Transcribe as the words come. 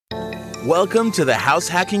Welcome to the House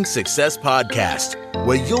Hacking Success Podcast,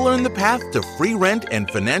 where you'll learn the path to free rent and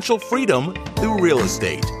financial freedom through real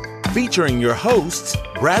estate. Featuring your hosts,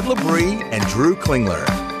 Brad Labrie and Drew Klingler.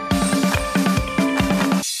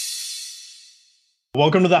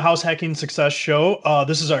 Welcome to the House Hacking Success Show.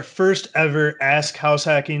 This is our first ever Ask House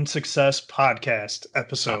Hacking Success podcast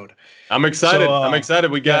episode. I'm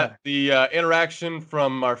excited. We got the interaction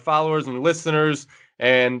from our followers and listeners,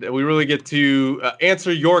 and we really get to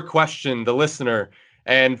answer your question, the listener,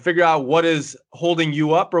 and figure out what is holding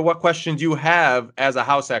you up or what questions you have as a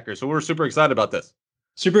house hacker. So we're super excited about this.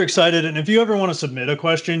 Super excited. And if you ever want to submit a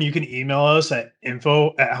question, you can email us at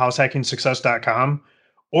info@househackingsuccess.com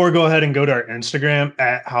or go ahead and go to our Instagram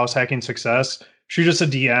at househackingsuccess. Shoot us a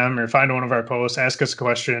DM or find one of our posts, ask us a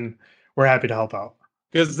question. We're happy to help out.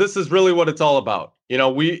 Because this is really what it's all about. You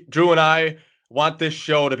know, Drew and I want this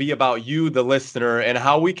show to be about you, the listener, and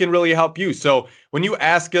how we can really help you. So when you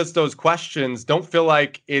ask us those questions, don't feel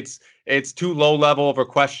like it's too low level of a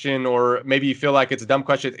question, or maybe you feel like it's a dumb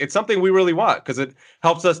question. It's something we really want because it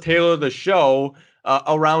helps us tailor the show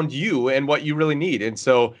around you and what you really need. And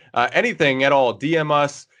so anything at all, DM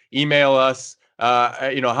us, email us,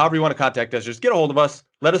 however you want to contact us, just get a hold of us.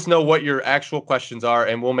 Let us know what your actual questions are,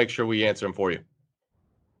 and we'll make sure we answer them for you.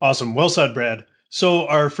 Awesome. Well said, Brad. So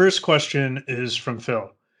our first question is from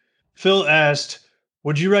Phil. Phil asked,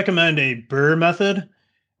 would you recommend a BRRRR method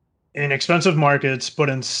in expensive markets, but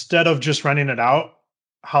instead of just renting it out,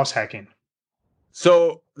 house hacking?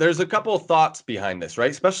 So there's a couple of thoughts behind this,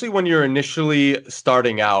 right? Especially when you're initially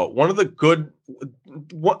starting out.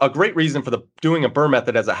 A great reason for doing a BRRRR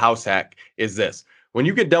method as a house hack is this. When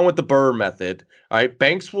you get done with the BRRRR method, all right,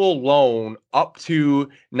 banks will loan up to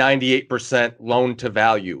 98% loan to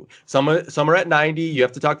value. Some are at 90. You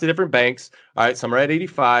have to talk to different banks. All right, some are at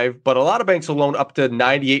 85, but a lot of banks will loan up to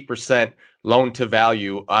 98% loan to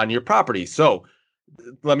value on your property. So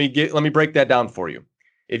let me break that down for you.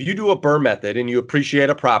 If you do a BRRRR method and you appreciate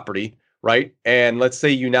a property, right, and let's say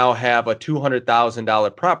you now have a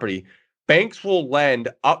 $200,000 property, banks will lend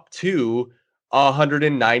up to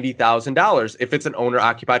 $190,000 if it's an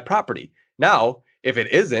owner-occupied property. Now, if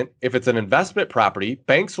it's an investment property,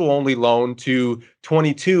 banks will only loan to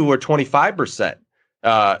 22 or 25%.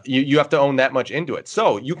 You have to own that much into it.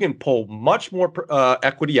 So you can pull much more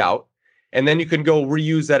equity out, and then you can go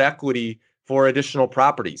reuse that equity for additional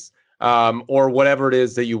properties or whatever it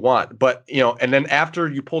is that you want. But, and then after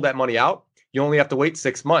you pull that money out, you only have to wait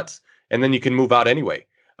 6 months, and then you can move out anyway.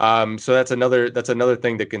 So that's another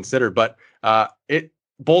thing to consider. But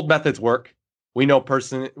both methods work. We know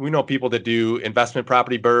people that do investment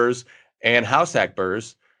property BRRRRs and house hack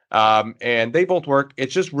BRRRRs, and they both work.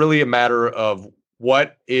 It's just really a matter of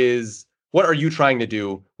what are you trying to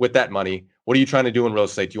do with that money? What are you trying to do in real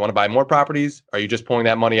estate? Do you want to buy more properties? Are you just pulling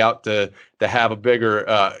that money out to have a bigger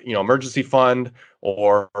emergency fund,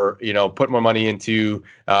 or put more money into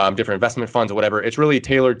different investment funds or whatever? It's really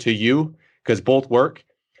tailored to you because both work.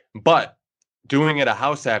 But doing it a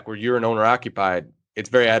house hack where you're an owner occupied, it's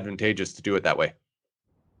very advantageous to do it that way.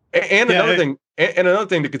 Another thing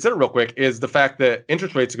to consider real quick is the fact that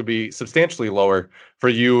interest rates could be substantially lower for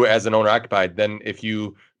you as an owner occupied than if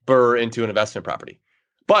you BRRRR into an investment property.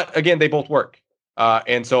 But again, they both work.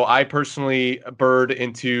 And so I personally BRRRRed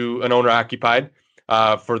into an owner occupied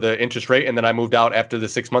for the interest rate, and then I moved out after the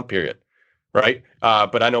 6-month period. Right.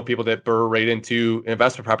 But I know people that BRRRR right into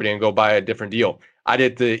investment property and go buy a different deal. I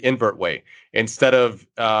did the invert way. Instead of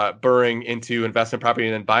BRRRRing into investment property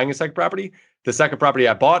and then buying a second property, the second property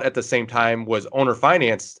I bought at the same time was owner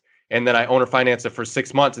financed. And then I owner financed it for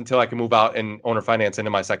 6 months until I can move out and owner finance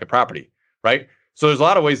into my second property. Right. So there's a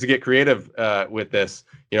lot of ways to get creative with this,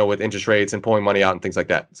 with interest rates and pulling money out and things like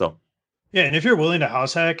that. So. Yeah. And if you're willing to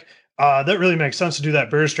house hack, that really makes sense to do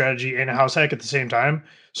that BRRRR strategy and a house hack at the same time.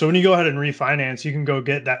 So when you go ahead and refinance, you can go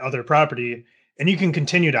get that other property and you can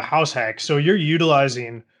continue to house hack. So you're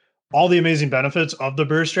utilizing all the amazing benefits of the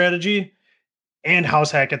BRRRR strategy and house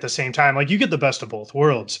hack at the same time. Like, you get the best of both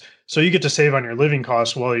worlds. So you get to save on your living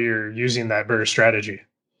costs while you're using that BRRRR strategy.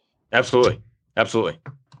 Absolutely.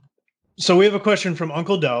 So we have a question from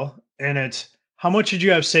Uncle Dell, and it's, how much should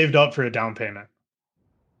you have saved up for a down payment?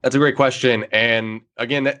 That's a great question. And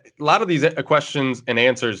again, a lot of these questions and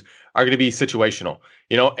answers are going to be situational,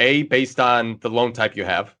 based on the loan type you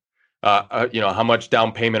have. How much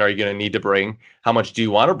down payment are you going to need to bring? How much do you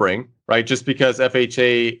want to bring, right? Just because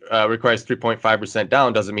FHA requires 3.5%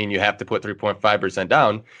 down doesn't mean you have to put 3.5%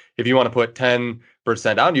 down. If you want to put 10%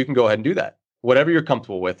 down, you can go ahead and do that, whatever you're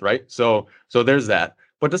comfortable with, right? So there's that.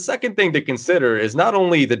 But the second thing to consider is not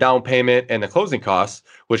only the down payment and the closing costs,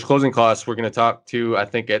 which closing costs we're going to talk to, I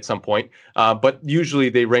think, at some point, but usually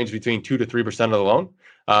they range between 2 to 3% of the loan.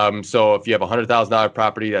 So if you have a $100,000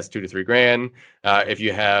 property, that's $2,000 to $3,000. If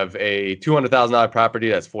you have a $200,000 property,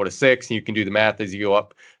 that's 4 to 6. And you can do the math as you go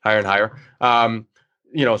up higher and higher.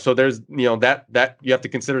 So there's that you have to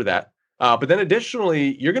consider that. But then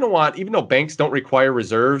additionally, you're going to want, even though banks don't require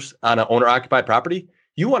reserves on an owner-occupied property,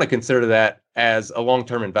 you want to consider that as a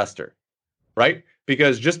long-term investor, right?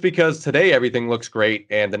 Because just because today everything looks great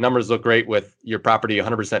and the numbers look great with your property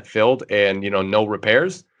 100% filled and no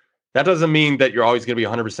repairs, that doesn't mean that you're always going to be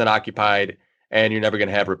 100% occupied and you're never going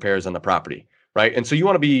to have repairs on the property, right? And so you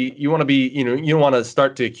want to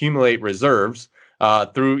start to accumulate reserves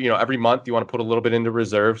through, every month you want to put a little bit into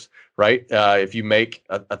reserves, right? If you make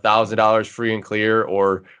 $1,000 free and clear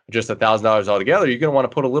or just $1,000 altogether, you're going to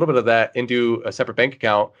want to put a little bit of that into a separate bank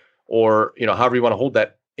account or, however you want to hold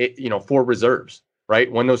that, for reserves, right?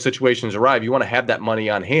 When those situations arrive, you want to have that money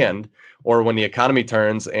on hand, or when the economy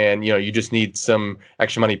turns and, you just need some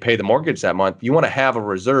extra money to pay the mortgage that month, you want to have a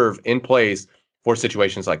reserve in place for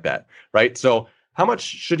situations like that, right? So how much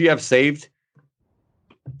should you have saved?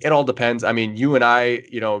 It all depends. I mean, you and I,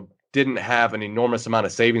 didn't have an enormous amount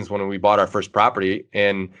of savings when we bought our first property.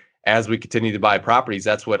 And as we continue to buy properties,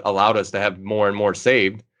 that's what allowed us to have more and more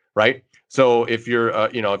saved, right? So if you're,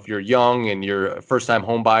 if you're young and you're a first-time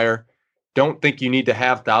home buyer, don't think you need to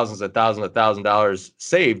have thousands of $1,000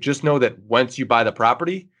 saved. Just know that once you buy the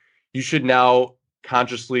property, you should now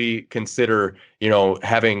consciously consider,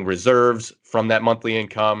 having reserves from that monthly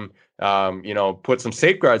income, put some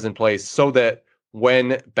safeguards in place so that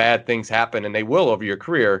when bad things happen, and they will over your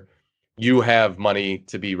career, you have money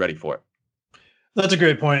to be ready for it. That's a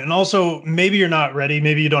great point. And also, maybe you're not ready.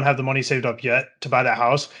 Maybe you don't have the money saved up yet to buy that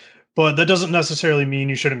house, but that doesn't necessarily mean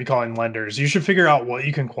you shouldn't be calling lenders. You should figure out what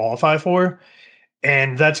you can qualify for.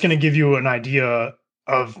 And that's going to give you an idea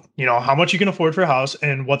of, how much you can afford for a house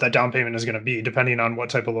and what that down payment is going to be, depending on what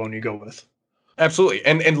type of loan you go with. Absolutely.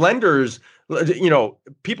 And lenders,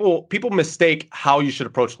 people mistake how you should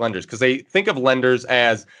approach lenders because they think of lenders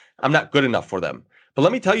as, I'm not good enough for them. But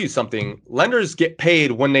let me tell you something. Lenders get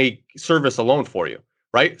paid when they service a loan for you,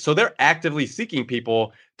 right? So they're actively seeking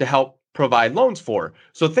people to help provide loans for.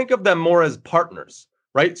 So think of them more as partners,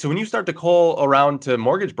 right? So when you start to call around to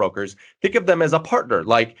mortgage brokers, think of them as a partner.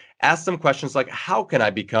 Like, ask them questions like, how can I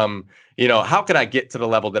become, how can I get to the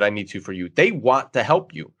level that I need to for you? They want to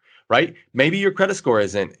help you, right? Maybe your credit score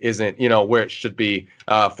isn't where it should be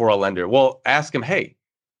for a lender. Well, ask them, hey,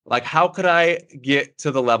 like, how could I get to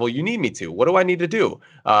the level you need me to? What do I need to do?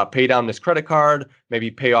 Pay down this credit card, maybe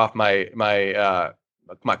pay off my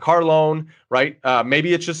car loan, right?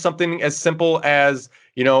 Maybe it's just something as simple as,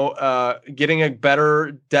 getting a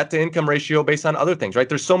better debt to income ratio based on other things, right?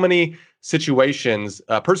 There's so many situations,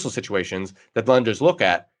 personal situations that lenders look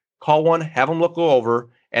at. Call one, have them look over,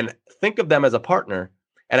 and think of them as a partner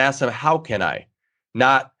and ask them, how can I?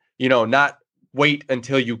 Not wait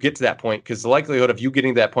until you get to that point, because the likelihood of you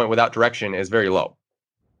getting to that point without direction is very low.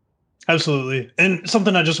 Absolutely. And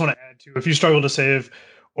something I just want to add to, if you struggle to save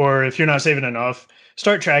or if you're not saving enough,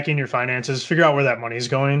 start tracking your finances, figure out where that money is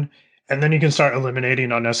going, and then you can start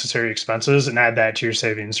eliminating unnecessary expenses and add that to your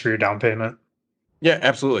savings for your down payment. Yeah,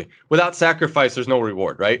 absolutely. Without sacrifice, there's no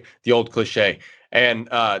reward, right? The old cliche. And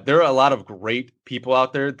there are a lot of great people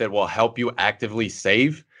out there that will help you actively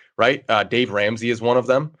save, right? Dave Ramsey is one of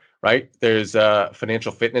them. Right. There's a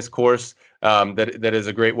financial fitness course that is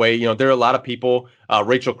a great way. There are a lot of people.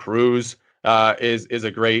 Rachel Cruz is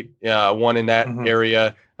a great one in that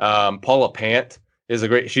area. Paula Pant is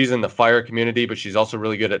she's in the FIRE community, but she's also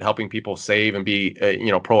really good at helping people save and be,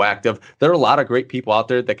 proactive. There are a lot of great people out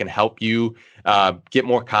there that can help you get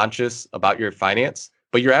more conscious about your finance.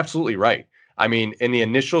 But you're absolutely right. I mean, in the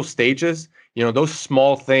initial stages, those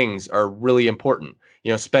small things are really important.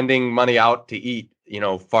 Spending money out to eat,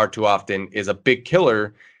 far too often is a big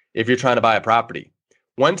killer if you're trying to buy a property.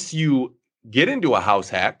 Once you get into a house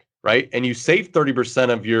hack, right, and you save 30%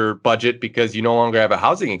 of your budget because you no longer have a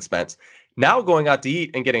housing expense, now going out to eat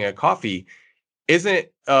and getting a coffee isn't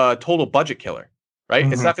a total budget killer, right?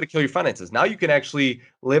 It's not going to kill your finances. Now you can actually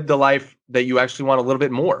live the life that you actually want a little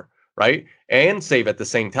bit more, right, and save at the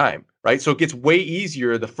same time, right? So it gets way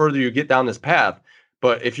easier the further you get down this path.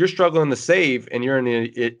 But if you're struggling to save and you're in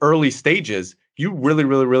the early stages, you really,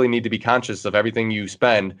 really, really need to be conscious of everything you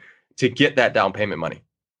spend to get that down payment money.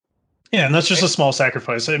 Yeah, and that's just a small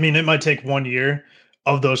sacrifice. I mean, it might take 1 year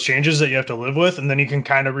of those changes that you have to live with, and then you can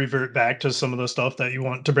kind of revert back to some of the stuff that you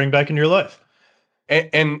want to bring back into your life.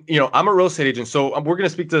 And I'm a real estate agent, so we're going to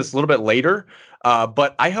speak to this a little bit later,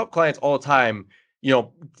 but I help clients all the time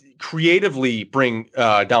creatively bring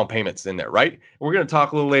down payments in there, right? We're going to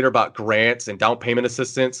talk a little later about grants and down payment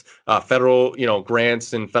assistance, federal,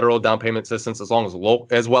 grants and federal down payment assistance, as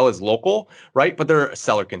well as local, right? But there are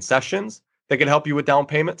seller concessions that can help you with down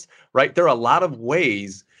payments, right? There are a lot of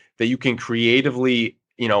ways that you can creatively,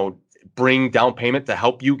 bring down payment to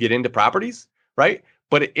help you get into properties, right?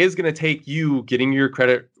 But it is going to take you getting your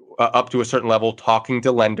credit up to a certain level, talking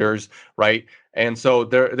to lenders, right? And so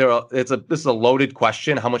this is a loaded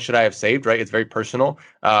question. How much should I have saved, right? It's very personal,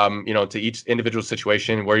 to each individual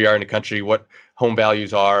situation, where you are in the country, what home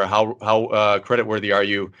values are, how credit worthy are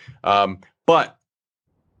you. But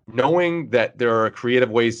knowing that there are creative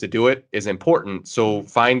ways to do it is important. So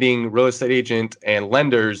finding real estate agent and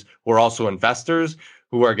lenders who are also investors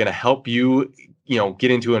who are going to help you,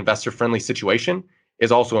 get into an investor-friendly situation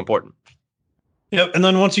is also important. Yep. And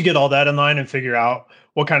then once you get all that in line and figure out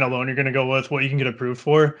what kind of loan you're going to go with, what you can get approved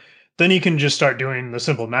for, then you can just start doing the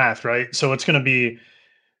simple math, right? So it's going to be,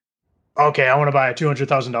 okay, I want to buy a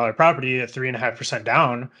 $200,000 property at 3.5%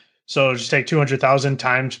 down. So just take 200,000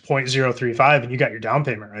 times 0.035 and you got your down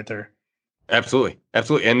payment right there. Absolutely.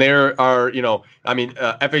 Absolutely. And there are,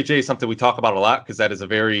 FHA is something we talk about a lot because that is a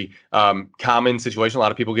very common situation. A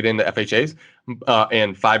lot of people get into FHAs,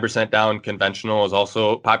 and 5% down conventional is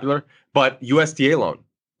also popular, but USDA loan,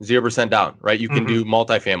 0% down, right? You can do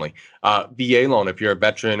multifamily, VA loan. If you're a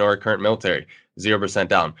veteran or a current military, 0%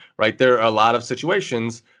 down, right? There are a lot of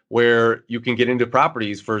situations where you can get into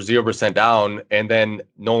properties for 0% down and then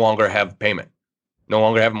no longer have payment, no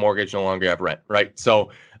longer have a mortgage, no longer have rent, right? So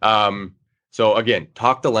again,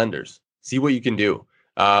 talk to lenders, see what you can do.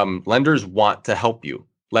 Lenders want to help you.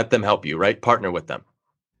 Let them help you, right? Partner with them.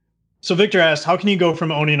 So Victor asked, how can you go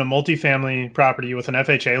from owning a multifamily property with an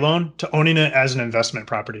FHA loan to owning it as an investment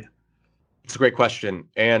property? It's a great question.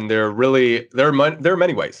 And there are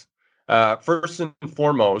many ways. First and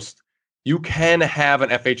foremost, you can have an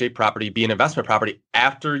FHA property be an investment property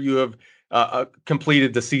after you have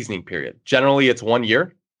completed the seasoning period. Generally, it's 1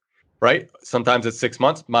 year. Right? Sometimes it's 6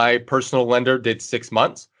 months. My personal lender did 6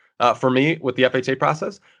 months for me with the FHA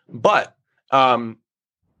process. But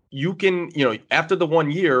you can, after the 1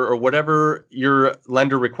 year or whatever your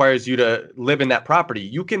lender requires you to live in that property,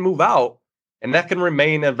 you can move out and that can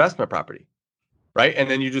remain an investment property. Right? And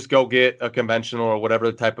then you just go get a conventional or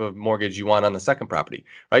whatever type of mortgage you want on the second property.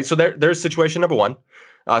 Right? So there's situation number one.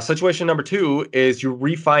 Situation number two is you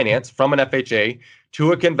refinance from an FHA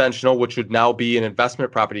to a conventional, which would now be an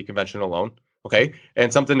investment property conventional loan. Okay.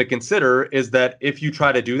 And something to consider is that if you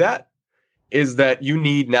try to do that, is that you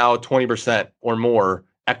need now 20% or more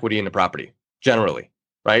equity in the property, generally.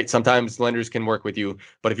 Right? Sometimes lenders can work with you,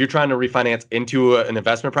 but if you're trying to refinance into an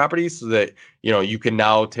investment property so that, you can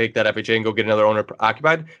now take that FHA and go get another owner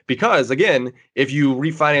occupied, because again, if you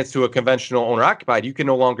refinance to a conventional owner occupied, you can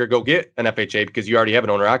no longer go get an FHA because you already have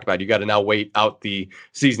an owner occupied. You got to now wait out the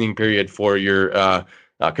seasoning period for your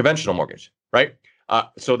conventional mortgage. Right?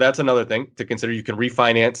 So that's another thing to consider. You can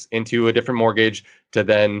refinance into a different mortgage to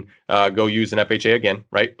then go use an FHA again,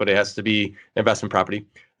 right? But it has to be investment property.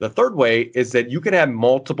 The third way is that you can have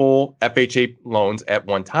multiple FHA loans at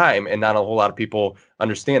one time, and not a whole lot of people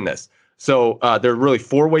understand this. So there are really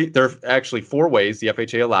four ways. There are actually 4 ways the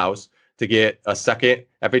FHA allows to get a second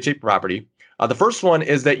FHA property. The first one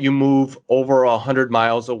is that you move over 100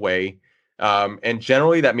 miles away, and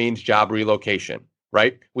generally that means job relocation.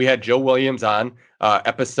 Right? We had Joe Williams on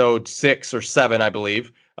episode 6 or 7, I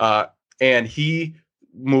believe, and he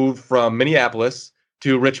moved from Minneapolis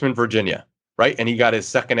to Richmond, Virginia. Right? And he got his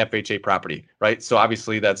second FHA property. Right? So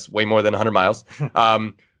obviously that's way more than 100 miles.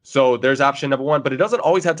 So there's option number one, but it doesn't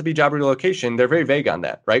always have to be job relocation. They're very vague on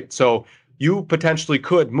that. Right? So you potentially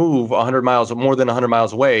could move 100 miles or more than 100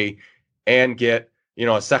 miles away and get,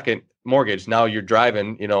 a second mortgage. Now you're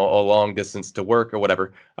driving, a long distance to work or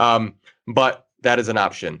whatever. But that is an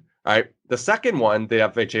option. All right. The second one the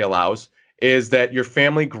FHA allows is that your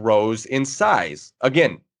family grows in size.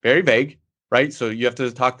 Again, very vague, right? So you have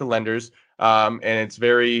to talk to lenders, and it's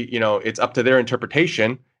very, it's up to their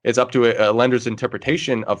interpretation. It's up to a lender's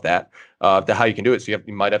interpretation of that, to how you can do it. So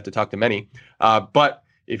you might have to talk to many. But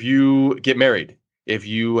if you get married, if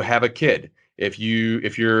you have a kid, if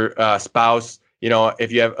your spouse,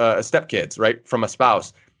 if you have stepkids, right, from a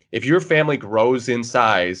spouse, if your family grows in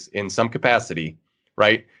size in some capacity,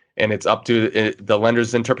 right, and it's up to the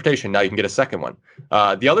lender's interpretation, now you can get a second one.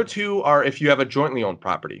 The other two are if you have a jointly owned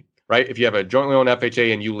property, right? If you have a jointly owned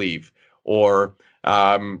FHA and you leave, or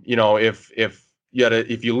if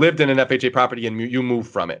you lived in an FHA property and you move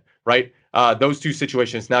from it, right? Those two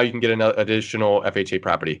situations, now you can get an additional FHA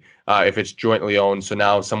property if it's jointly owned. So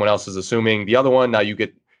now someone else is assuming the other one. Now you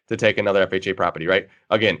get to take another FHA property, right?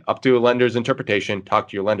 Again, up to a lender's interpretation, talk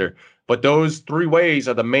to your lender. But those three ways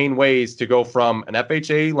are the main ways to go from an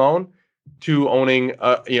FHA loan to owning,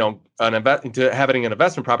 to having an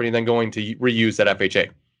investment property and then going to reuse that FHA.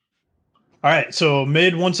 All right. So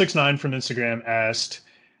Mid169 from Instagram asked,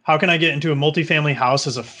 how can I get into a multifamily house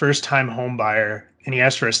as a first-time home buyer? And he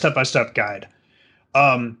asked for a step-by-step guide.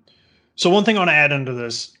 So one thing I want to add into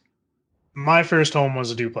this, my first home was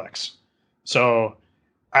a duplex. So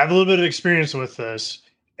I have a little bit of experience with this.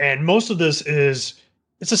 And most of this it's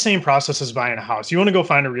the same process as buying a house. You want to go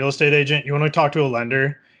find a real estate agent. You want to talk to a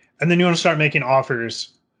lender. And then you want to start making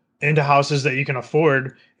offers into houses that you can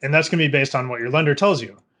afford. And that's going to be based on what your lender tells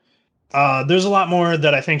you. There's a lot more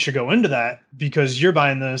that I think should go into that because you're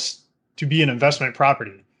buying this to be an investment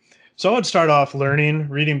property. So I would start off learning,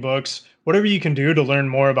 reading books, whatever you can do to learn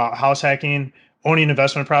more about house hacking, owning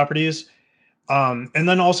investment properties, and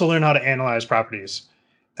then also learn how to analyze properties.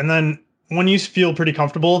 And then when you feel pretty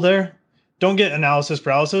comfortable there, don't get analysis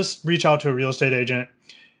paralysis. Reach out to a real estate agent.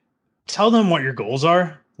 Tell them what your goals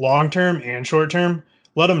are, long-term and short-term.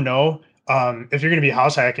 Let them know if you're going to be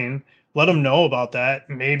house hacking. Let them know about that.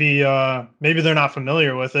 Maybe they're not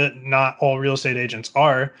familiar with it. Not all real estate agents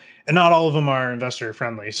are, and not all of them are investor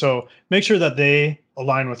friendly. So make sure that they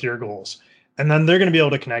align with your goals, and then they're going to be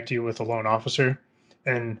able to connect you with a loan officer,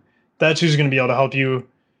 and that's who's going to be able to help you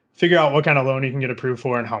figure out what kind of loan you can get approved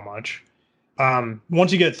for and how much.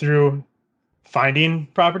 Once you get through finding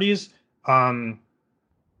properties, how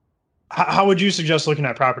would you suggest looking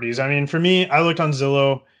at properties? I mean, for me, I looked on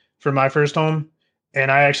Zillow for my first home. And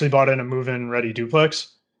I actually bought in a move-in ready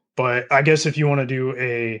duplex. But I guess if you want to do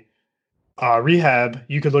a rehab,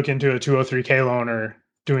 you could look into a 203K loan or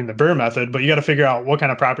doing the BRRRR method. But you got to figure out what kind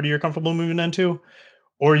of property you're comfortable moving into.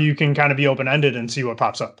 Or you can kind of be open-ended and see what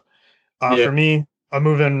pops up. For me, a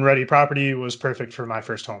move-in ready property was perfect for my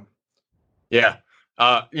first home. Yeah.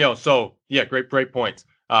 Great points.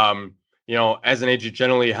 As an agent,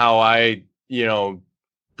 generally how I,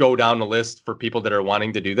 go down the list for people that are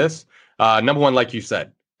wanting to do this. Number one, like you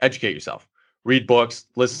said, educate yourself, read books,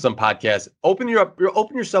 listen to some podcasts, open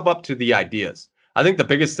yourself up to the ideas. I think the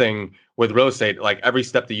biggest thing with real estate, like every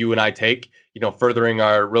step that you and I take, furthering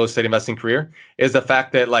our real estate investing career, is the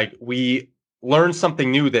fact that like we learn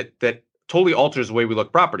something new that totally alters the way we look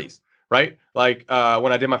at properties, right? Like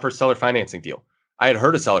when I did my first seller financing deal, I had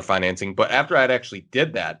heard of seller financing, but after I had actually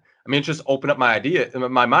did that, it just opened up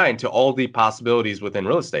my mind to all the possibilities within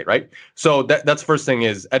real estate, right? So that's first thing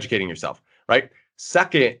is educating yourself, right?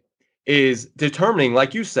 Second is determining,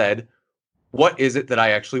 like you said, what is it that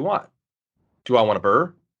I actually want? Do I want a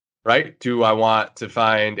BRRRR, right? Do I want to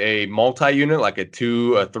find a multi-unit, like a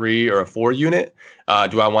 2, a 3, or a 4 unit?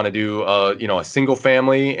 Do I want to do a single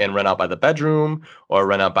family and rent out by the bedroom or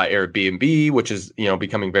rent out by Airbnb, which is,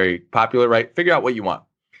 becoming very popular, right? Figure out what you want.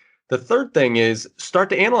 The third thing is start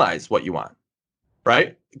to analyze what you want,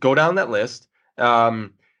 right? Go down that list. We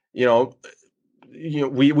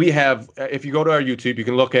have, if you go to our YouTube, you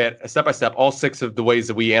can look at step by step all 6 of the ways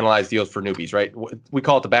that we analyze deals for newbies, right? We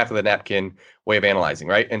call it the back of the napkin way of analyzing,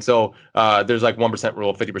 right? And so there's like 1%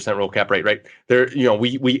 rule, 50% rule, cap rate, right?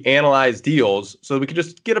 We analyze deals so that we can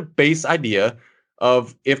just get a base idea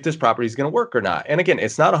of if this property is going to work or not. And again,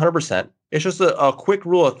 it's not 100%. It's just a quick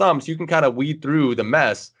rule of thumb, so you can kind of weed through the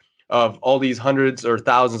mess of all these hundreds or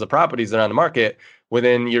thousands of properties that are on the market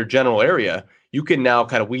within your general area. You can now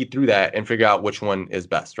kind of weed through that and figure out which one is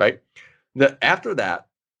best, right? After that,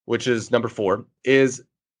 which is number 4, is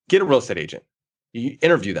get a real estate agent. You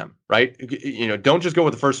interview them, right? Don't just go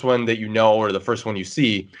with the first one that or the first one you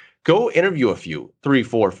see. Go interview a few, 3,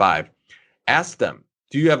 4, 5. Ask them,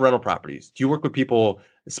 do you have rental properties? Do you work with people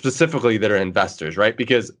specifically that are investors, right?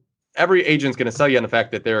 Because every agent's going to sell you on the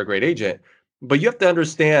fact that they're a great agent, but you have to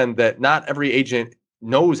understand that not every agent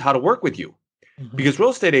knows how to work with you. Because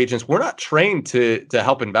real estate agents, we're not trained to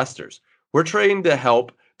help investors. We're trained to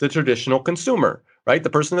help the traditional consumer, right? The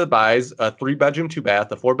person that buys a 3-bedroom,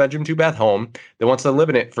 2-bath, a 4-bedroom, 2-bath home that wants to live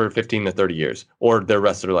in it for 15 to 30 years or the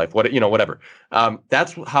rest of their life, whatever.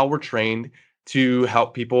 That's how we're trained to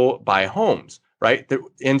help people buy homes, right?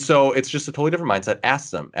 And so it's just a totally different mindset.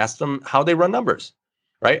 Ask them how they run numbers,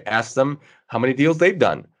 right? Ask them how many deals they've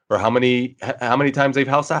done or how many times they've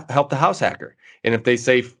helped a house hacker. And if they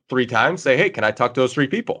say 3 times, say, hey, can I talk to those 3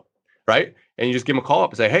 people, right? And you just give them a call up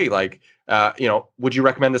and say, hey, would you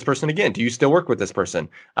recommend this person again? Do you still work with this person?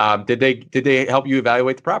 Did they help you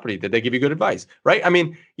evaluate the property? Did they give you good advice, right?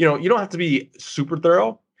 You don't have to be super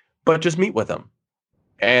thorough, but just meet with them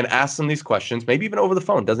and ask them these questions, maybe even over the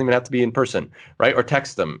phone. Doesn't even have to be in person, right? Or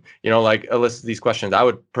text them, like a list of these questions. I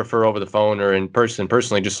would prefer over the phone or in person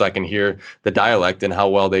personally, just so I can hear the dialect and how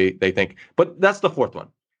well they think. But that's the fourth one.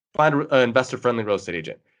 Find an investor-friendly real estate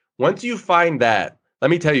agent. Once you find that,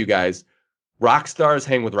 let me tell you guys, rock stars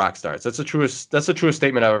hang with rock stars. That's the truest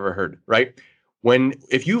statement I've ever heard, right?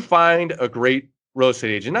 If you find a great real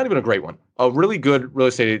estate agent, not even a great one, a really good real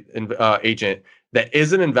estate agent that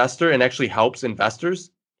is an investor and actually helps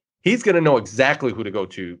investors, he's going to know exactly who to go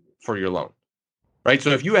to for your loan, right? So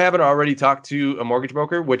if you haven't already talked to a mortgage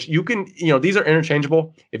broker, which you can, these are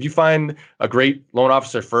interchangeable. If you find a great loan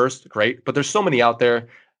officer first, great. But there's so many out there.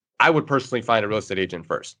 I would personally find a real estate agent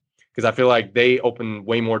first because I feel like they open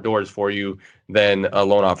way more doors for you than a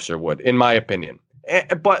loan officer would, in my opinion.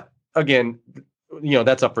 But again,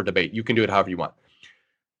 that's up for debate. You can do it however you want.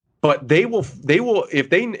 But they will if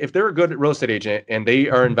they're a good real estate agent and they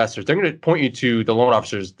are investors, they're going to point you to the loan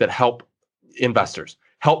officers that help investors,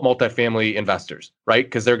 help multifamily investors, right?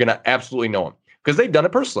 Because they're going to absolutely know them because they've done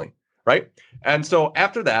it personally, right? And so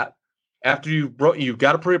after that, after you've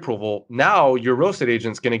got a pre-approval, now your real estate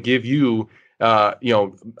agent is going to give you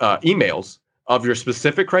emails of your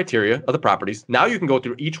specific criteria of the properties. Now you can go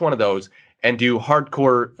through each one of those and do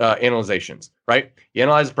hardcore analyzations, right? You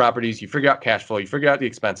analyze the properties, you figure out cash flow, you figure out the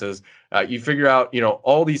expenses, you figure out,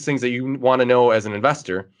 all these things that you want to know as an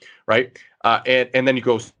investor, right? And then you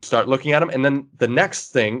go start looking at them. And then the next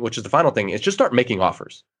thing, which is the final thing, is just start making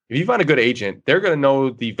offers. If you find a good agent, they're going to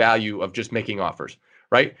know the value of just making offers,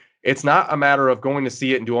 right? It's not a matter of going to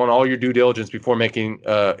see it and doing all your due diligence before making,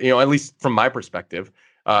 at least from my perspective,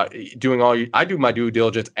 I do my due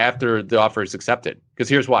diligence after the offer is accepted. Because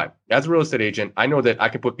here's why. As a real estate agent, I know that I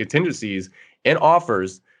can put contingencies in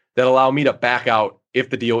offers that allow me to back out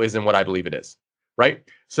if the deal isn't what I believe it is, right?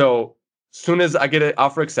 So soon as I get an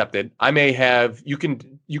offer accepted, I may have, you can,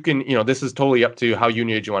 this is totally up to how you and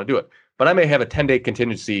your agent want to do it, but I may have a 10-day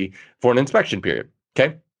contingency for an inspection period,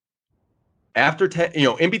 okay? After 10,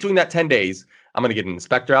 in between that 10 days, I'm going to get an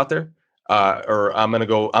inspector out there. Or I'm going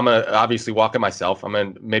to obviously walk it myself. I'm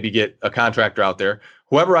going to maybe get a contractor out there,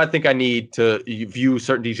 whoever I think I need to view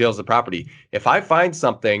certain details of the property. If I find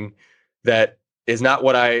something that is not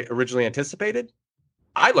what I originally anticipated,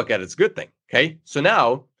 I look at it as a good thing. Okay. So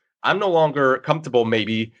now I'm no longer comfortable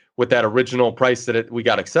maybe with that original price that we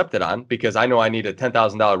got accepted on because I know I need a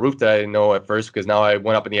 $10,000 roof that I didn't know at first because now I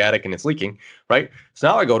went up in the attic and it's leaking. Right. So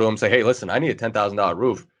now I go to him and say, hey, listen, I need a $10,000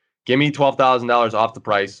 roof. Give me $12,000 off the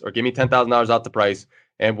price or give me $10,000 off the price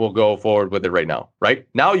and we'll go forward with it right now. Right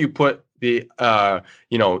now you put the,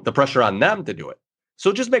 the pressure on them to do it.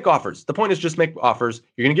 So just make offers. The point is just make offers.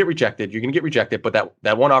 You're going to get rejected. But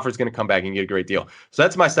that one offer is going to come back and get a great deal. So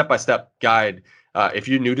that's my step-by-step guide. If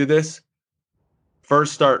you're new to this,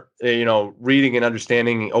 first start, reading and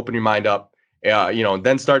understanding, open your mind up.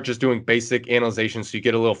 Then start just doing basic analyzation so you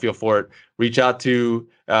get a little feel for it. Reach out to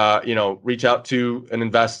an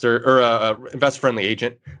investor or a investor-friendly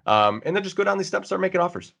agent, and then just go down these steps, start making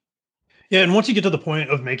offers. Yeah, and once you get to the point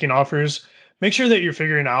of making offers, make sure that you're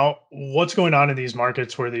figuring out what's going on in these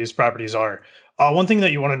markets where these properties are. One thing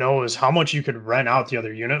that you want to know is how much you could rent out the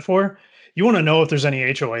other unit for. You want to know if there's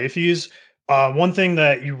any HOA fees. One thing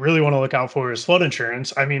that you really want to look out for is flood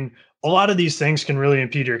insurance. I mean, a lot of these things can really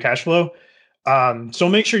impede your cash flow. So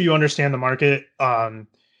make sure you understand the market,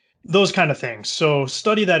 those kind of things. So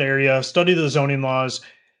study that area, study the zoning laws,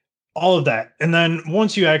 all of that. And then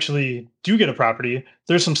once you actually do get a property,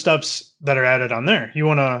 there's some steps that are added on there. You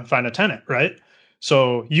want to find a tenant, right?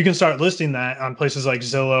 So you can start listing that on places like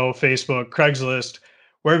Zillow, Facebook, Craigslist,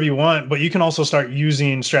 wherever you want, but you can also start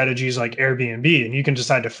using strategies like Airbnb and you can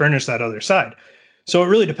decide to furnish that other side. So it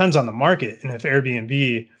really depends on the market and if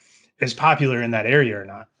Airbnb is popular in that area or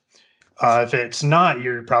not. If it's not,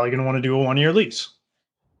 you're probably going to want to do a 1-year lease.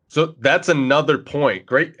 So that's another point.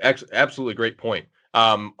 Great, absolutely great point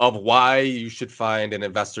of why you should find an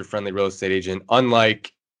investor-friendly real estate agent,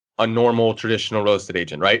 unlike a normal traditional real estate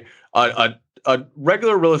agent, right? A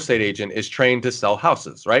regular real estate agent is trained to sell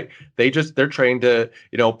houses, right? They're trained to,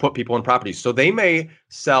 put people in properties. So they may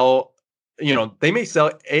sell,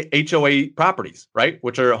 HOA properties, right?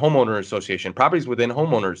 Which are homeowner association, properties within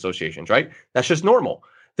homeowner associations, right? That's just normal.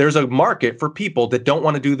 There's a market for people that don't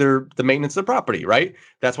want to do the maintenance of the property, right?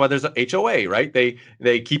 That's why there's a HOA, right?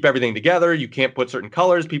 They keep everything together. You can't put certain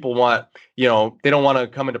colors. People want, they don't want to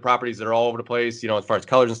come into properties that are all over the place, as far as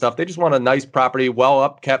colors and stuff. They just want a nice property, well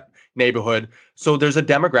upkept neighborhood. So there's a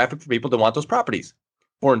demographic for people that want those properties.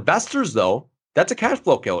 For investors, though, that's a cash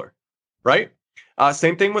flow killer, right?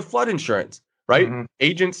 Same thing with flood insurance, right? Mm-hmm.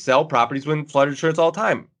 Agents sell properties with flood insurance all the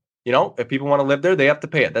time. If people want to live there, they have to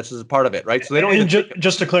pay it. That's just a part of it, right? So they don't And even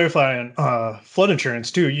just to clarify on flood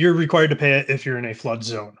insurance too, you're required to pay it if you're in a flood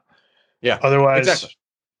zone. Yeah, Otherwise, exactly.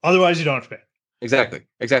 otherwise you don't have to pay it.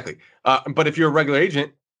 Exactly. But if you're a regular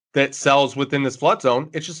agent that sells within this flood zone,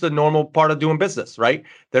 it's just a normal part of doing business, right?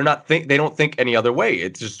 They don't think any other way.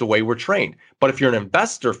 It's just the way we're trained. But if you're an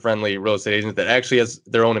investor-friendly real estate agent that actually has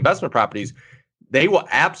their own investment properties, they will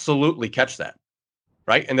absolutely catch that,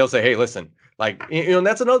 right? And they'll say, hey, listen, like, and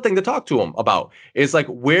that's another thing to talk to them about is like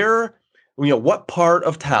where, what part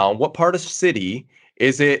of town, what part of city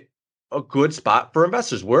is it a good spot for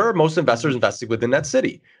investors? Where are most investors investing within that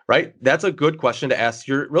city, right? That's a good question to ask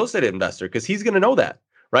your real estate investor because he's going to know that,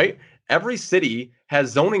 right? Every city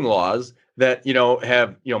has zoning laws that,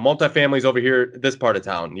 have, multifamilies over here, this part of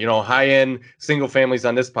town, high-end single families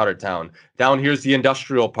on this part of town. Down here's the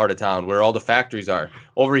industrial part of town where all the factories are.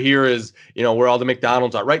 Over here is, where all the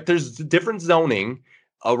McDonald's are, right? There's different zoning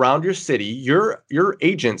around your city. Your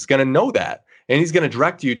agent's going to know that, and he's going to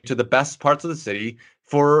direct you to the best parts of the city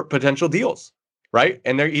for potential deals, right?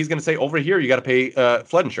 And he's going to say, over here, you got to pay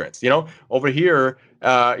flood insurance. Over here,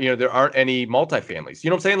 there aren't any multifamilies. You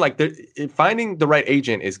know what I'm saying? Like finding the right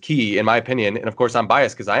agent is key, in my opinion. And of course, I'm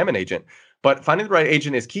biased because I am an agent. But finding the right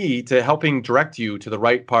agent is key to helping direct you to the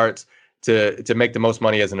right parts to make the most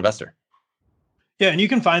money as an investor. Yeah, and you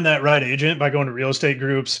can find that right agent by going to real estate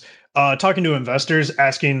groups, talking to investors,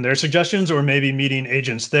 asking their suggestions, or maybe meeting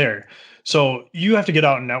agents there. So you have to get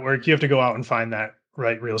out and network. You have to go out and find that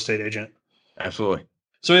right real estate agent. Absolutely.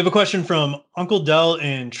 So we have a question from Uncle Dell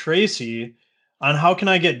and Tracy on how can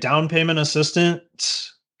I get down payment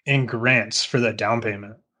assistance and grants for that down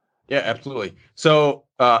payment? Yeah, absolutely. So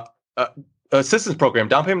assistance program,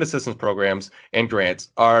 down payment assistance programs and grants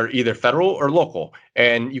are either federal or local,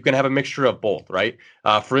 and you can have a mixture of both, right?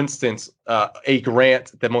 For instance, a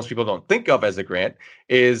grant that most people don't think of as a grant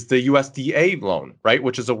is the USDA loan, right?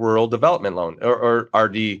 Which is a rural development loan, or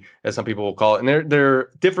RD, as some people will call it. And they're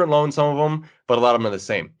different loans, some of them, but a lot of them are the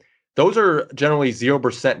same. Those are generally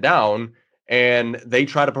 0% down, and they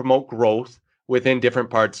try to promote growth within different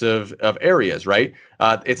parts of areas, right?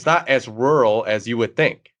 It's not as rural as you would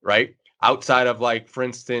think, right? Outside of, like, for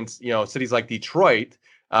instance, cities like Detroit,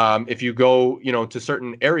 if you go, to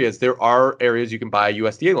certain areas, there are areas you can buy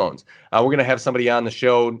USDA loans. We're going to have somebody on the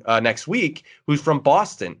show next week who's from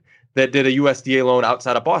Boston that did a USDA loan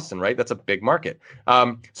outside of Boston, right? That's a big market.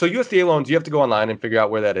 So USDA loans, you have to go online and figure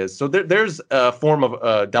out where that is. So there's a form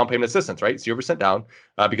of down payment assistance, right? 0% down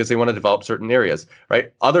because they want to develop certain areas,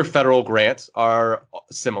 right? Other federal grants are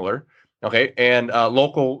similar, okay? And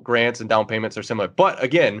local grants and down payments are similar. But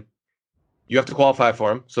again, you have to qualify for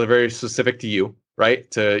them, so they're very specific to you, right?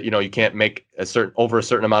 You can't make over a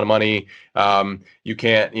certain amount of money. You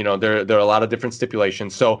can't, there are a lot of different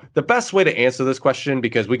stipulations. So the best way to answer this question,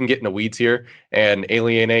 because we can get in the weeds here and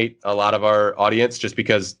alienate a lot of our audience just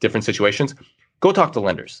because different situations, go talk to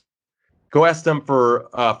lenders. Go ask them for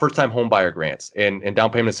first-time home buyer grants and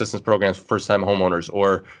down payment assistance programs for first-time homeowners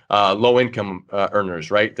or low-income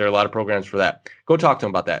earners, right? There are a lot of programs for that. Go talk to them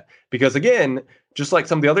about that. Because again, just like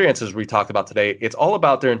some of the other answers we talked about today, it's all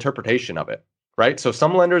about their interpretation of it, right? So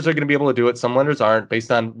some lenders are going to be able to do it. Some lenders aren't,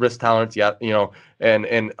 based on risk tolerance,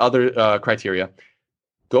 and other criteria.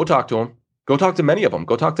 Go talk to them. Go talk to many of them.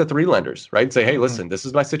 Go talk to 3 lenders, right? And say, hey, listen, this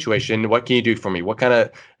is my situation. What can you do for me? What kind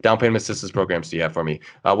of down payment assistance programs do you have for me?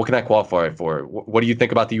 What can I qualify for? What do you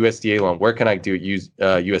think about the USDA loan? Where can I use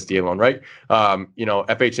USDA loan, right?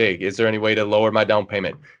 FHA, is there any way to lower my down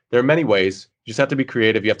payment? There are many ways. You just have to be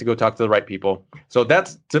creative. You have to go talk to the right people. So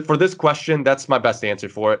for this question, that's my best answer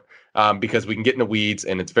for it, because we can get in the weeds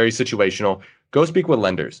and it's very situational. Go speak with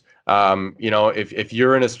lenders. If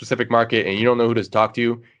you're in a specific market and you don't know who to talk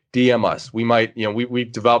to, DM us. We might,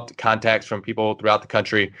 we've developed contacts from people throughout the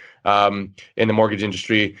country in the mortgage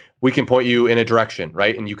industry. We can point you in a direction,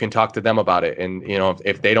 right? And you can talk to them about it. And,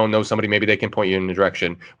 if they don't know somebody, maybe they can point you in a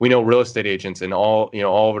direction. We know real estate agents and all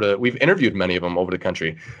over we've interviewed many of them over the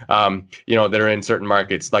country, that are in certain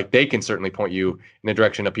markets. Like, they can certainly point you in the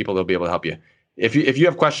direction of people that'll be able to help you. If you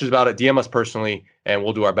have questions about it, DM us personally, and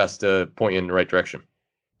we'll do our best to point you in the right direction.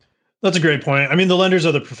 That's a great point. I mean, the lenders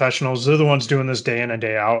are the professionals. They're the ones doing this day in and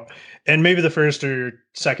day out. And maybe the first or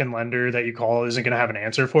second lender that you call isn't going to have an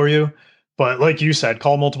answer for you. But like you said,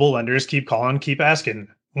 call multiple lenders, keep calling, keep asking.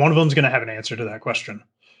 One of them is going to have an answer to that question.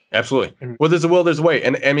 Absolutely. Well, there's a will, there's a way.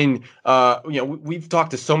 And I mean, we've talked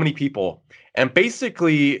to so many people, and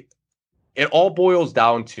basically it all boils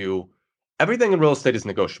down to everything in real estate is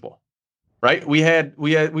negotiable. Right? We've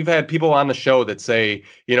had people on the show that say,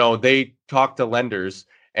 they talk to lenders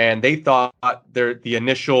and they thought the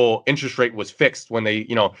initial interest rate was fixed when they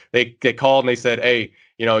called and they said, hey,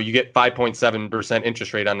 you get 5.7%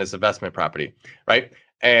 interest rate on this investment property, right?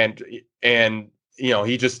 And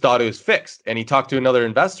he just thought it was fixed. And he talked to another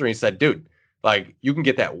investor and he said, dude, like you can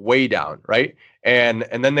get that way down, right? And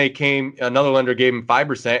then another lender gave him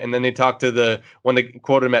 5%, and then they talked to the one they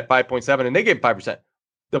quoted him at 5.7 and they gave 5%.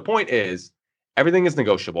 The point is everything is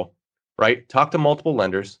negotiable, right? Talk to multiple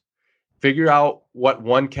lenders, figure out what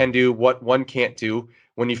one can do, what one can't do.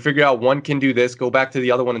 When you figure out one can do this, go back to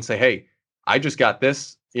the other one and say, hey, I just got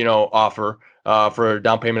this, offer for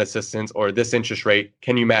down payment assistance or this interest rate.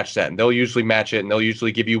 Can you match that? And they'll usually match it, and they'll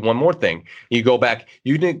usually give you one more thing. You go back,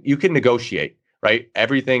 you can negotiate, right?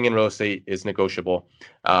 Everything in real estate is negotiable.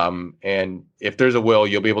 And if there's a will,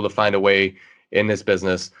 you'll be able to find a way in this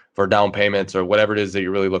business for down payments or whatever it is that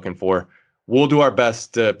you're really looking for. We'll do our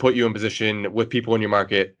best to put you in position with people in your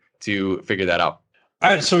market to figure that out. All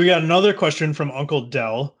right. So we got another question from Uncle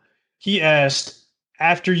Dell. He asked,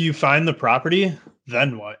 after you find the property,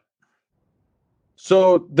 then what?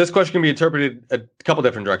 So this question can be interpreted a couple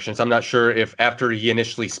different directions. I'm not sure if after he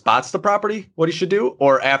initially spots the property, what he should do,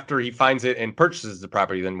 or after he finds it and purchases the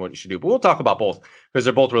property, then what he should do. But we'll talk about both because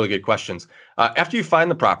they're both really good questions. After you find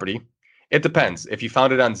the property, it depends. If you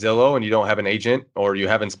found it on Zillow and you don't have an agent or you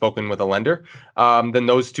haven't spoken with a lender, then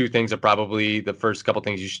those two things are probably the first couple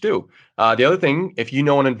things you should do. The other thing, if you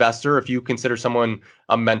know an investor, if you consider someone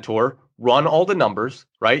a mentor, run all the numbers,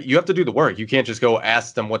 right? You have to do the work. You can't just go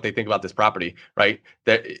ask them what they think about this property, right?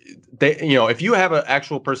 That if you have an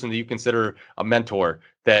actual person that you consider a mentor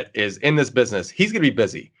that is in this business, he's going to be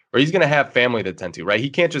busy or he's going to have family to tend to, right?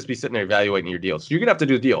 He can't just be sitting there evaluating your deals. So you're going to have to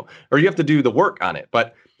do the deal or you have to do the work on it.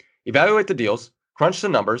 But evaluate the deals, crunch the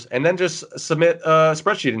numbers, and then just submit a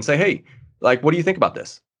spreadsheet and say, hey, like, what do you think about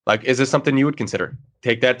this? Like, is this something you would consider?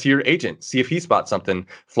 Take that to your agent, see if he spots something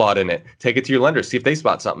flawed in it. Take it to your lender, see if they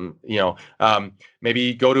spot something,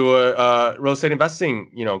 maybe go to a real estate investing,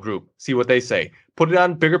 group, see what they say. Put it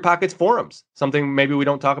on BiggerPockets forums, something maybe we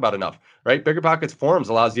don't talk about enough, right? BiggerPockets forums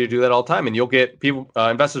allows you to do that all the time. And you'll get people,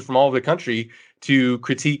 investors from all over the country to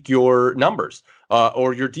critique your numbers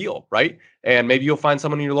or your deal, right? And maybe you'll find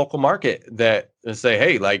someone in your local market that say,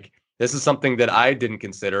 hey, like, this is something that I didn't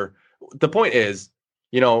consider. The point is,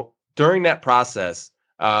 during that process,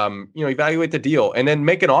 evaluate the deal and then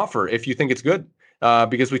make an offer if you think it's good.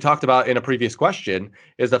 Because we talked about in a previous question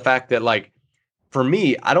is the fact that, like, for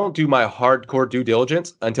me, I don't do my hardcore due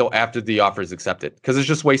diligence until after the offer is accepted because it's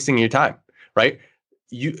just wasting your time, right?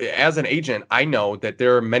 You, as an agent, I know that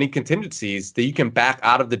there are many contingencies that you can back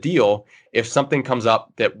out of the deal if something comes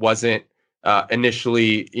up that wasn't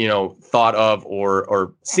initially, thought of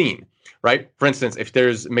or seen. Right. For instance, if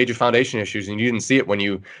there's major foundation issues and you didn't see it when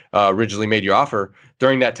you originally made your offer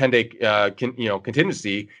during that 10-day,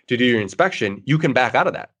 contingency to do your inspection, you can back out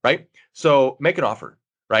of that. Right. So make an offer.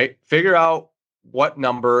 Right. Figure out what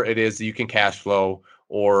number it is that you can cash flow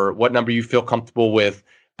or what number you feel comfortable with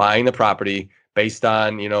buying the property based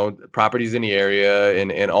on, properties in the area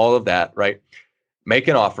and all of that. Right. Make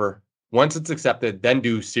an offer. Once it's accepted, then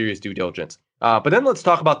do serious due diligence. But then let's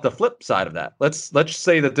talk about the flip side of that. Let's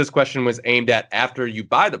say that this question was aimed at after you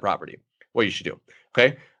buy the property, what you should do.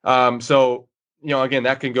 Okay. So, again,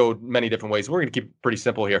 that can go many different ways. We're going to keep it pretty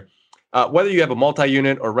simple here. Whether you have a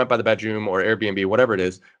multi-unit or rent by the bedroom or Airbnb, whatever it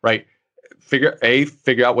is, right? Figure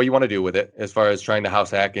out what you want to do with it as far as trying to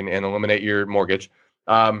house hack and eliminate your mortgage.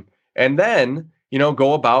 And then,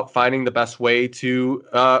 go about finding the best way to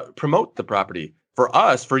promote the property. For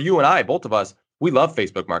us, for you and I, both of us, we love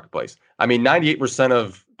Facebook Marketplace. I mean,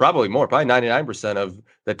 98% probably 99% of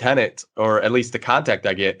the tenants, or at least the contact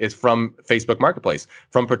I get, is from Facebook Marketplace,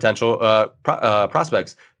 from potential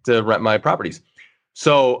prospects to rent my properties.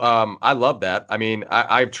 So I love that. I mean,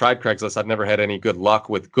 I've tried Craigslist. I've never had any good luck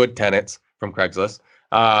with good tenants from Craigslist.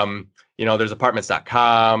 There's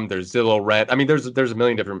apartments.com, there's Zillow Rent. I mean, there's a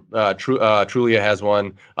million different, Trulia has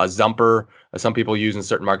one, Zumper, some people use in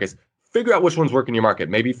certain markets. Figure out which ones work in your market.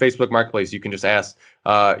 Maybe Facebook Marketplace, you can just ask,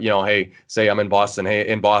 hey, say I'm in Boston. Hey,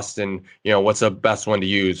 in Boston, what's the best one to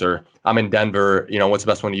use? Or I'm in Denver, what's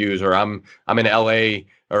the best one to use? Or I'm in LA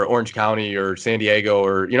or Orange County or San Diego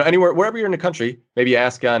or, anywhere, wherever you're in the country. Maybe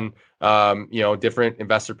ask on, different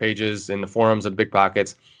investor pages in the forums of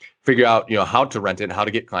BigPockets. Figure out, how to rent it, how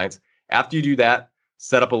to get clients. After you do that,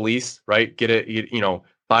 set up a lease, right?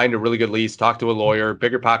 Find a really good lease, talk to a lawyer.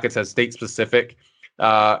 BiggerPockets has state specific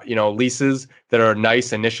leases that are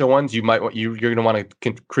nice initial ones. You're going to want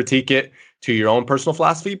to critique it to your own personal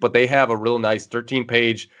philosophy, but they have a real nice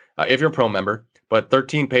 13-page, if you're a pro member, but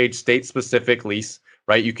 13-page state-specific lease,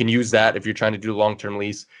 right? You can use that if you're trying to do a long-term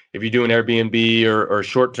lease. If you're doing Airbnb or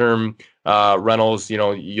short-term rentals,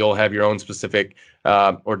 you'll have your own specific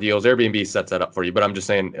or deals. Airbnb sets that up for you, but I'm just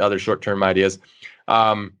saying other short-term ideas.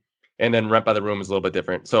 And then rent by the room is a little bit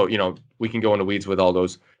different. So, we can go into weeds with all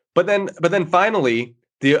those. But then finally,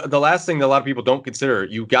 the last thing that a lot of people don't consider,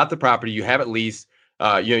 you got the property, you have it leased,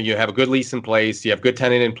 you have a good lease in place, you have good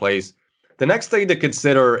tenant in place. The next thing to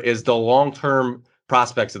consider is the long-term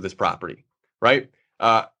prospects of this property, right?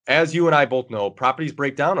 As you and I both know, properties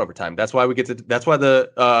break down over time. That's why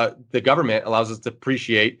the government allows us to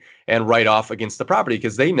depreciate and write off against the property,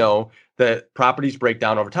 because they know that properties break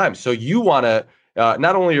down over time. So you want to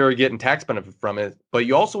not only are you getting tax benefit from it, but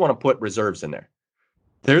you also want to put reserves in there.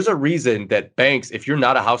 There's a reason that banks, if you're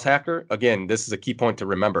not a house hacker, again, this is a key point to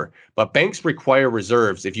remember, but banks require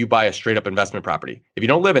reserves if you buy a straight up investment property. If you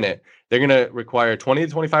don't live in it, they're going to require 20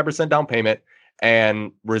 to 25% down payment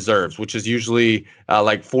and reserves, which is usually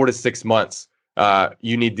like 4 to 6 months.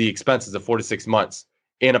 You need the expenses of 4 to 6 months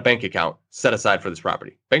in a bank account set aside for this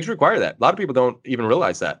property. Banks require that. A lot of people don't even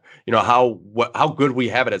realize that, how good we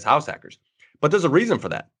have it as house hackers. But there's a reason for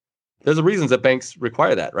that. There's a reason that banks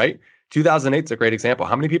require that, right? 2008 is a great example.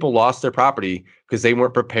 How many people lost their property because they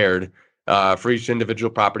weren't prepared for each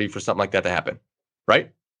individual property for something like that to happen,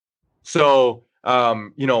 right? So,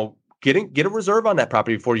 get a reserve on that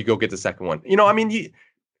property before you go get the second one.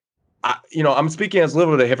 I'm speaking as a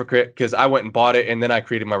little bit of a hypocrite because I went and bought it and then I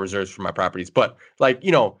created my reserves for my properties. But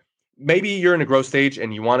maybe you're in a growth stage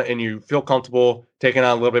and you feel comfortable taking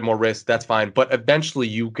on a little bit more risk. That's fine. But eventually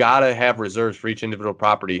you gotta have reserves for each individual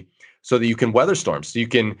property so that you can weather storms. So you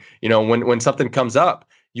can, when something comes up,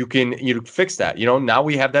 you fix that. Now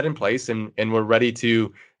we have that in place and we're ready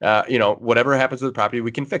to, whatever happens with the property,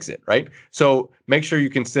 we can fix it, right? So make sure you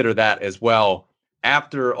consider that as well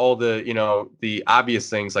after all the, the obvious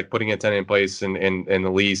things like putting a tenant in place and the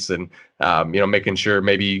lease and, making sure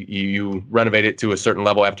maybe you renovate it to a certain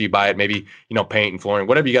level after you buy it, maybe, paint and flooring,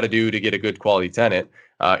 whatever you got to do to get a good quality tenant.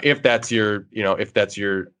 If that's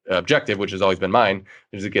your objective, which has always been mine,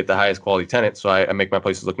 is to get the highest quality tenant. So I make my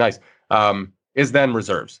places look nice. Is then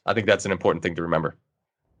reserves. I think that's an important thing to remember.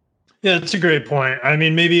 Yeah, that's a great point. I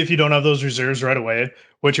mean, maybe if you don't have those reserves right away,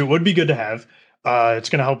 which it would be good to have, it's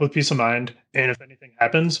going to help with peace of mind. And if anything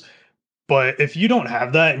happens, but if you don't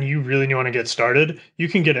have that and you really want to get started, you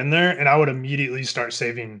can get in there and I would immediately start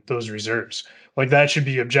saving those reserves. Like that should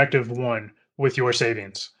be objective one with your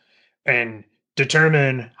savings, and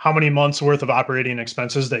determine how many months worth of operating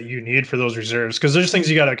expenses that you need for those reserves. Because there's things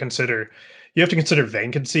you got to consider. You have to consider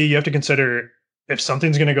vacancy. You have to consider if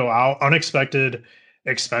something's going to go out, unexpected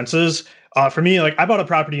expenses. For me, like I bought a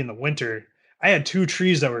property in the winter. I had 2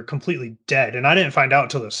 trees that were completely dead and I didn't find out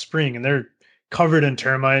until the spring and they're covered in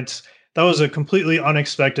termites. That was a completely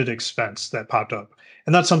unexpected expense that popped up.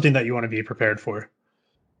 And that's something that you want to be prepared for.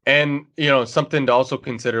 And, something to also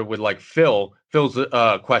consider with like Phil's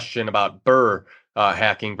question about BRRRR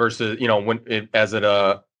hacking versus,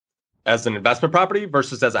 as an investment property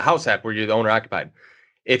versus as a house hack where you're the owner occupied.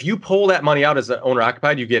 If you pull that money out as an owner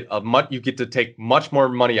occupied, you get to take much more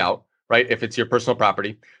money out, right? If it's your personal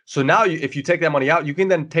property. So now if you take that money out, you can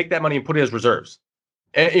then take that money and put it as reserves.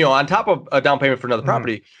 And, on top of a down payment for another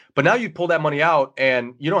property. But now you pull that money out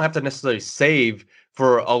and you don't have to necessarily save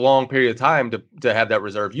for a long period of time to have that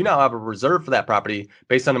reserve. You now have a reserve for that property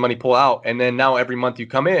based on the money pull out. And then now every month you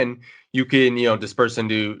come in, you can, disperse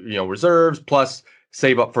into, reserves plus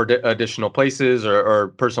save up for additional places or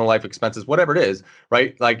personal life expenses, whatever it is,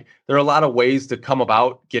 right? Like there are a lot of ways to come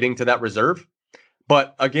about getting to that reserve.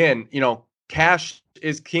 But again, cash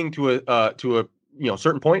is king to a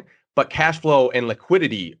certain point, but cash flow and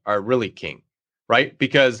liquidity are really king, right?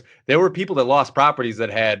 Because there were people that lost properties that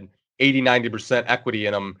had 80, 90% equity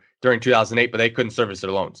in them during 2008, but they couldn't service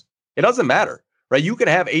their loans. It doesn't matter, right? You can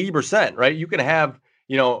have 80%, right? You can have,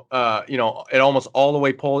 it almost all the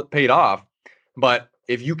way paid off. But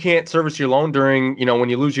if you can't service your loan during, when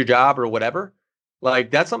you lose your job or whatever, like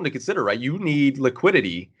that's something to consider, right? You need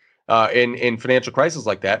liquidity in financial crisis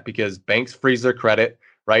like that because banks freeze their credit,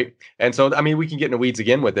 right? And so, we can get in the weeds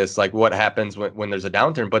again with this, like what happens when there's a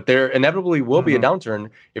downturn, but there inevitably will be a downturn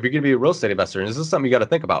if you're going to be a real estate investor. And this is something you got to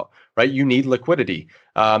think about, right? You need liquidity.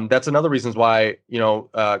 That's another reason why,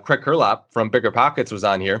 Craig Kurlop from Bigger Pockets was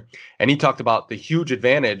on here, and he talked about the huge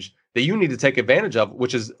advantage that you need to take advantage of,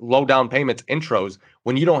 which is low down payments, intros,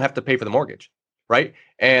 when you don't have to pay for the mortgage, right?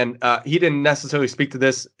 And he didn't necessarily speak to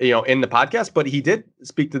this, in the podcast, but he did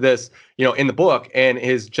speak to this, in the book. And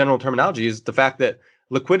his general terminology is the fact that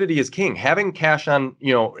liquidity is king. Having cash on,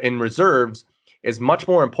 in reserves is much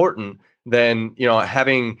more important than,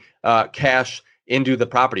 having cash into the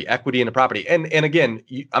property, equity in the property. And again,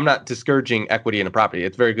 I'm not discouraging equity in a property.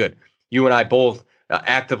 It's very good. You and I both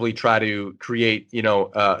actively try to create,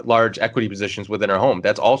 large equity positions within our home.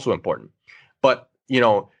 That's also important. But,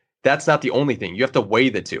 that's not the only thing. You have to weigh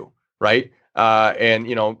the two, right?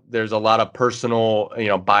 And there's a lot of personal,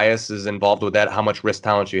 biases involved with that, how much risk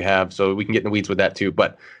tolerance you have. So we can get in the weeds with that too.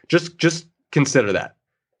 But just consider that.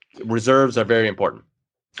 Reserves are very important.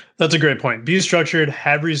 That's a great point. Be structured,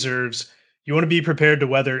 have reserves. You want to be prepared to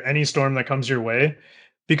weather any storm that comes your way,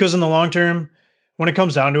 because in the long term, when it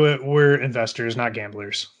comes down to it, we're investors, not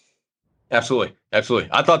gamblers. Absolutely.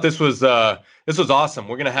 I thought this was awesome.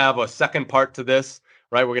 We're going to have a second part to this,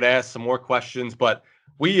 right? We're going to ask some more questions, but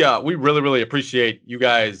we really, really appreciate you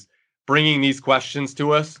guys bringing these questions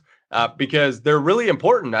to us because they're really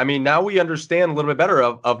important. I mean, now we understand a little bit better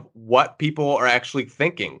of what people are actually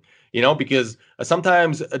thinking, because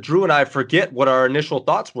sometimes Drew and I forget what our initial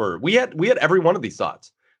thoughts were. We had every one of these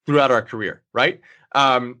thoughts throughout our career, right?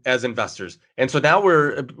 As investors. And so now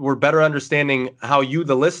we're better understanding how you,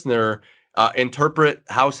 the listener, interpret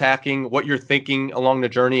house hacking, what you're thinking along the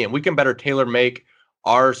journey, and we can better tailor make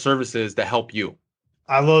our services to help you.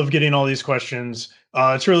 I love getting all these questions.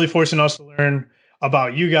 It's really forcing us to learn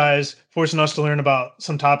about you guys, forcing us to learn about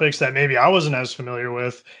some topics that maybe I wasn't as familiar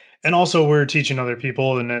with. And also we're teaching other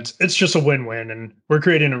people, and it's just a win-win, and we're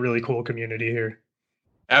creating a really cool community here.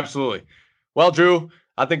 Absolutely. Well, Drew,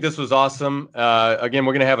 I think this was awesome. Again,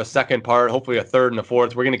 we're going to have a second part, hopefully a third and a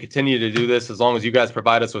fourth. We're going to continue to do this as long as you guys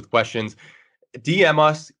provide us with questions. DM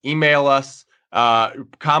us, email us,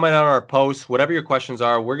 comment on our posts, whatever your questions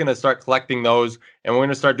are. We're going to start collecting those, and we're going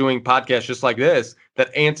to start doing podcasts just like this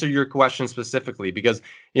that answer your questions specifically, because,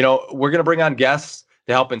 we're going to bring on guests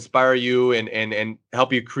to help inspire you and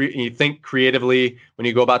help you think creatively when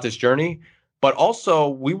you go about this journey. But also,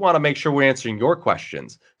 we want to make sure we're answering your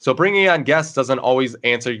questions. So bringing on guests doesn't always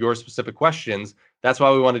answer your specific questions. That's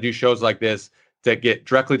why we want to do shows like this to get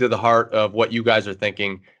directly to the heart of what you guys are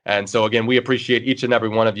thinking. And so, again, we appreciate each and every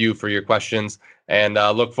one of you for your questions, and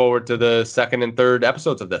look forward to the second and third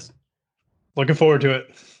episodes of this. Looking forward to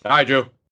it. All right, Drew.